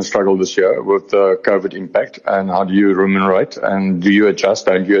companies is going to struggle this year with the COVID impact, and how do you remunerate, and do you adjust,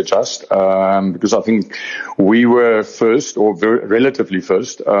 don't you adjust? Because I think we were first, or relatively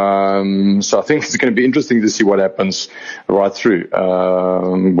first. So I think it's going to be interesting to see what happens right through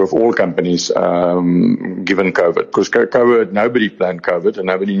with all companies given COVID, because COVID, nobody planned COVID and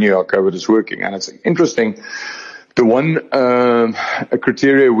nobody knew how COVID is working, and it's interesting. The one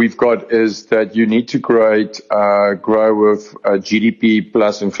criteria we've got is that you need to grow with GDP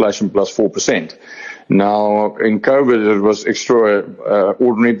plus inflation plus 4%. Now, in COVID, it was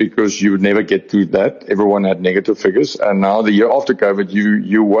extraordinary because you would never get to that. Everyone had negative figures. And now, the year after COVID,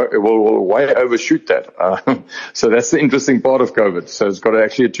 you will way overshoot that. So that's the interesting part of COVID. So it's got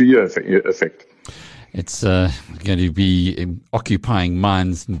actually a 2-year effect. It's going to be occupying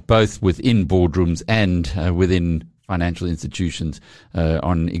minds both within boardrooms and within financial institutions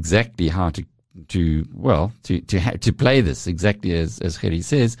on exactly how to play this, exactly as Gerrie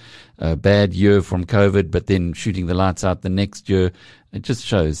says. A bad year from COVID, but then shooting the lights out the next year. It just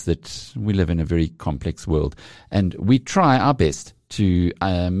shows that we live in a very complex world, and we try our best to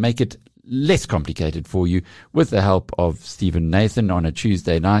make it less complicated for you with the help of Stephen Nathan on a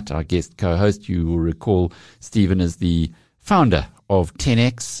Tuesday night. Our guest co-host, you will recall Stephen is the founder of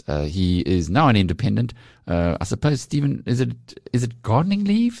 10X. He is now an independent. I suppose, Stephen, is it gardening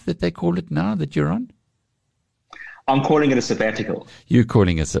leave that they call it now that you're on? I'm calling it a sabbatical. You're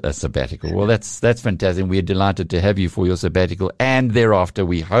calling it a sabbatical. Well, that's fantastic. We're delighted to have you for your sabbatical and thereafter,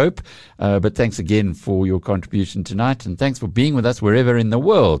 we hope. But thanks again for your contribution tonight, and thanks for being with us wherever in the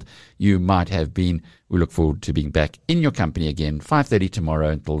world you might have been. We look forward to being back in your company again, 5:30 tomorrow.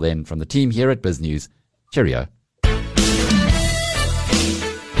 Until then, from the team here at BizNews, cheerio.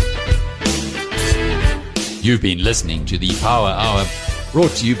 You've been listening to the Power Hour,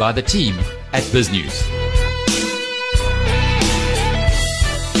 brought to you by the team at BizNews.